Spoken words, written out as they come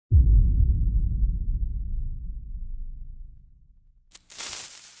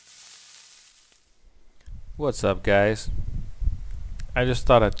What's up, guys? I just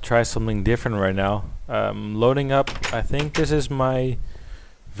thought I'd try something different right now. Loading up, I think this is my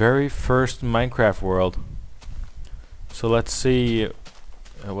very first Minecraft world. So let's see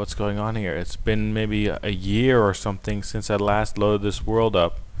what's going on here. It's been maybe a year or something since I last loaded this world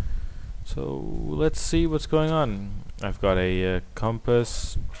up. So let's see what's going on. I've got a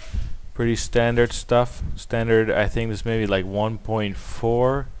compass, pretty standard stuff. Standard, I think this may be like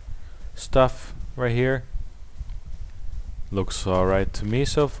 1.4 stuff right here. Looks alright to me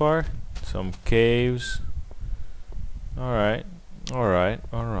so far. Some caves. Alright.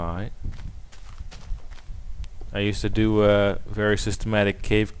 I used to do a very systematic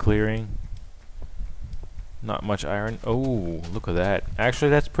cave clearing. Not much iron. Oh, look at that.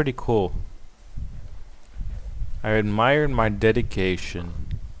 Actually, that's pretty cool. I admired my dedication.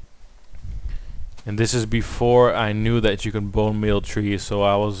 And this is before I knew that you can bone meal trees, so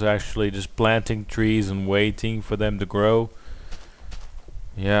I was actually just planting trees and waiting for them to grow.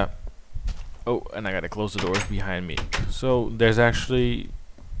 Yeah. Oh, and I gotta close the doors behind me. So there's actually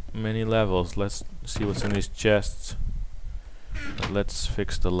many levels. Let's see what's in these chests. Let's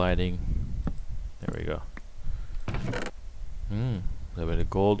fix the lighting. There we go. A little bit of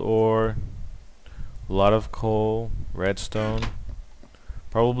gold ore, a lot of coal, redstone.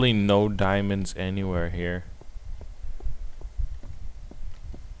 Probably no diamonds anywhere here.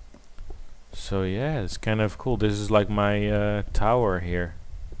 So yeah, it's kind of cool. This is like my tower here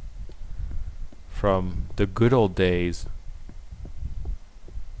from the good old days.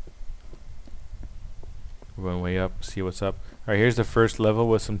 Run way up, see what's up. Alright, here's the first level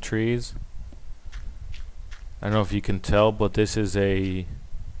with some trees. I don't know if you can tell, but this is a...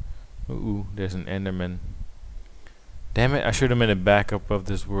 Ooh, there's an Enderman. Damn it, I should have made a backup of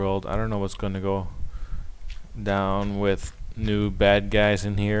this world. I don't know what's gonna go down with new bad guys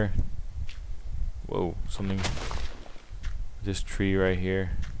in here. Whoa, something... This tree right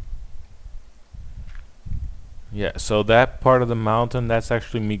here. Yeah, so that part of the mountain, that's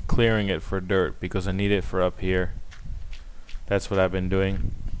actually me clearing it for dirt because I need it for up here. That's what I've been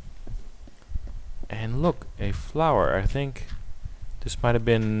doing. And look, a flower. I think this might have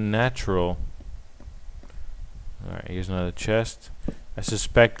been natural. Alright, here's another chest. I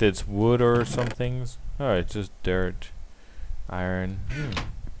suspect it's wood or some things. Oh, it's just dirt. Iron.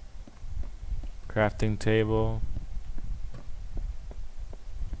 Crafting table.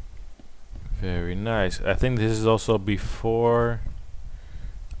 Very nice. I think this is also before,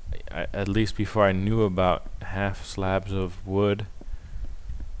 at least before I knew about half slabs of wood.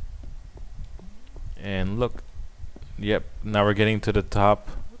 And look, yep, now we're getting to the top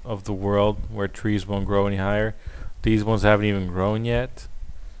of the world where trees won't grow any higher. These ones haven't even grown yet.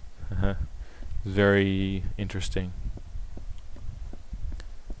 Very interesting.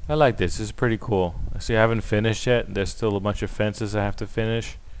 I like this. This is pretty cool. See, I haven't finished yet. There's still a bunch of fences I have to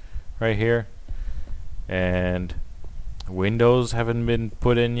finish right here, and windows haven't been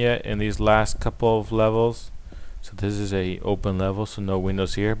put in yet in these last couple of levels. So this is a open level, so no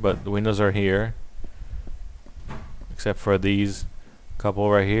windows here, but the windows are here, except for these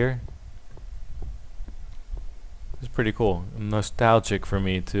couple right here. It's pretty cool, nostalgic for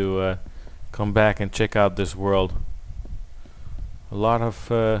me to come back and check out this world. A lot of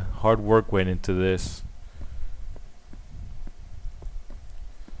hard work went into this.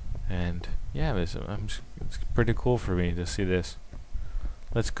 And yeah, it's pretty cool for me to see this.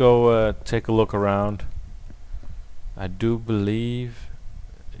 Let's go take a look around. I do believe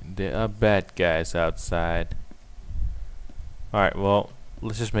there are bad guys outside. Alright, well,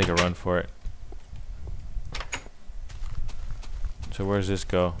 let's just make a run for it. So where does this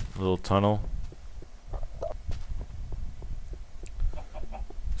go? A little tunnel.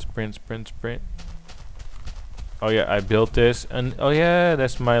 Sprint, sprint, sprint. Oh yeah, I built this, and oh yeah,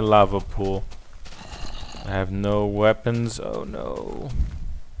 that's my lava pool. I have no weapons. Oh no.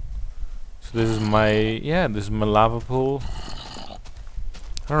 So this is my lava pool.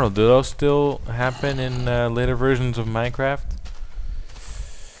 I don't know, do those still happen in later versions of Minecraft?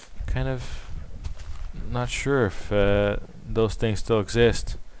 Kind of not sure if those things still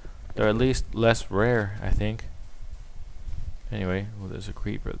exist. They're at least less rare, I think. Anyway, well, there's a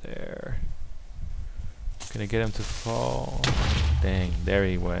creeper there. Gonna get him to fall. Dang, there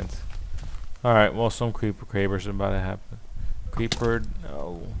he went. Alright, well, some creepers are about to happen. Creeper,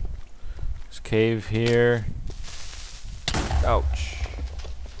 no. There's cave here. Ouch.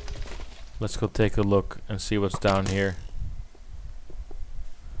 Let's go take a look and see what's down here.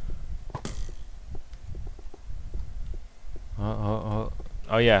 Oh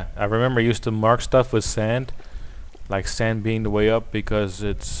yeah, I remember I used to mark stuff with sand. Like sand being the way up because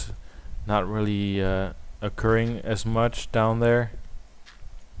it's not really occurring as much down there,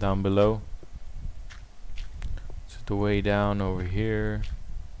 down below. So the way down over here,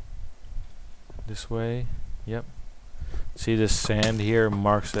 this way. Yep. See this sand here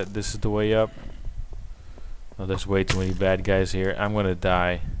marks that this is the way up. Oh, there's way too many bad guys here. I'm gonna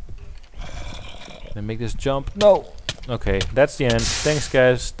die. Can I make this jump? No! Okay, that's the end. Thanks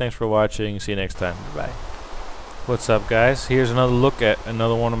guys, thanks for watching. See you next time. Bye. What's up guys? Here's another look at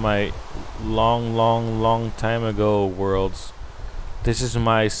another one of my long time ago worlds. This is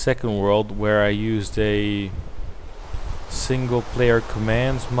my second world where I used a single player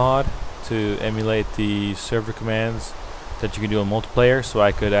commands mod to emulate the server commands that you can do in multiplayer, so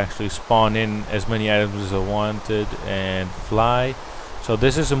I could actually spawn in as many items as I wanted and fly. So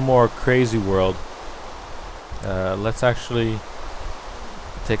this is a more crazy world. Let's actually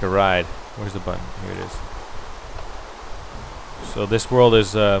take a ride. Where's the button? Here it is. So this world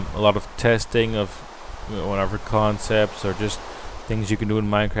is a lot of testing of whatever concepts or just things you can do in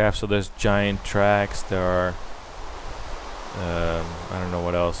Minecraft. So there's giant tracks, there are I don't know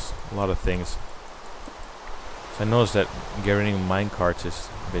what else, a lot of things. So I noticed that getting minecarts is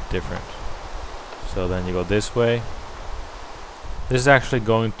a bit different. So then you go this way. This is actually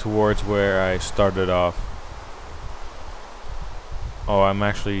going towards where I started off. Oh, I'm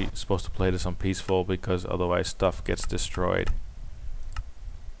actually supposed to play this on peaceful because otherwise stuff gets destroyed.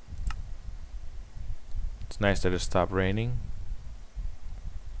 It's nice that it stopped raining.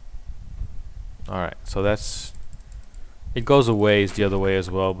 Alright, so that's... It goes a ways the other way as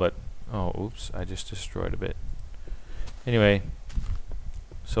well, but... Oh, oops, I just destroyed a bit. Anyway,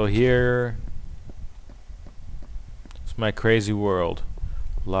 so here... It's my crazy world.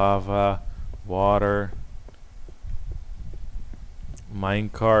 Lava, water,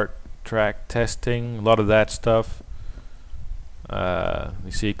 minecart, track testing, a lot of that stuff.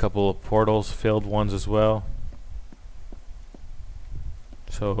 You see a couple of portals, filled ones as well.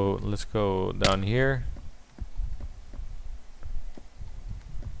 So let's go down here.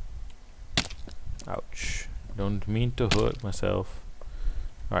 Ouch. Don't mean to hurt myself.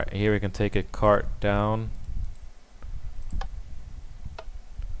 Alright, here we can take a cart down.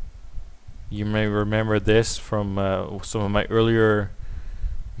 You may remember this from some of my earlier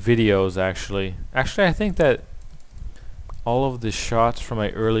videos actually. Actually, I think that all of the shots from my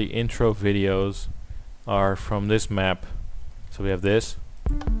early intro videos are from this map. So we have this.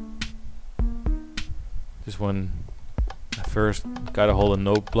 This one I first got a hold of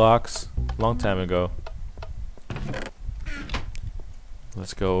note blocks a long time ago.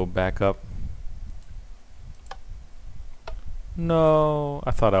 Let's go back up. No,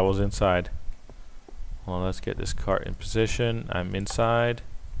 I thought I was inside. Well, let's get this cart in position. I'm inside.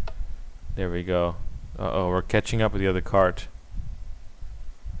 There we go. Uh-oh, we're catching up with the other cart.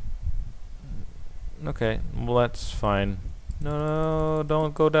 Okay, well that's fine. No,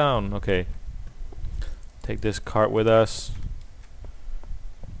 don't go down. Okay. Take this cart with us.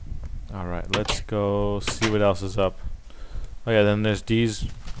 Alright, let's go see what else is up. Oh yeah, then there's these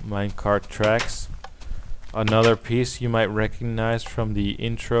minecart tracks. Another piece you might recognize from the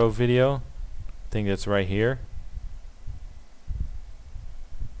intro video. I think that's right here.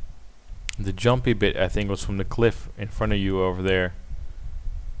 The jumpy bit I think was from the cliff in front of you over there.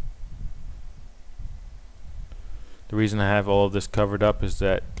 The reason I have all of this covered up is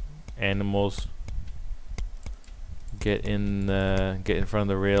that animals get in front of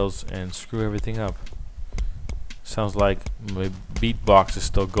the rails and screw everything up. Sounds like my beatbox is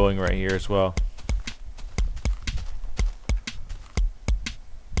still going right here as well.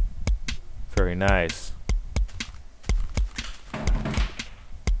 Very nice.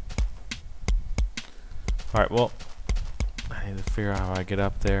 Alright, well, I need to figure out how I get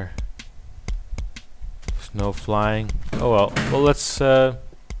up there. There's no flying. Oh well. Well, let's cut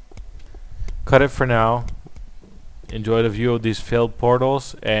it for now. Enjoy the view of these failed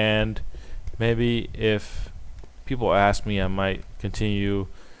portals, and maybe if people ask me, I might continue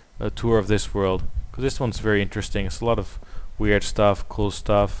a tour of this world, because this one's very interesting. It's a lot of weird stuff, cool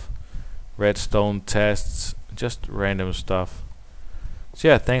stuff, redstone tests, just random stuff. So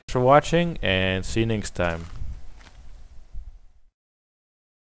yeah, thanks for watching and see you next time.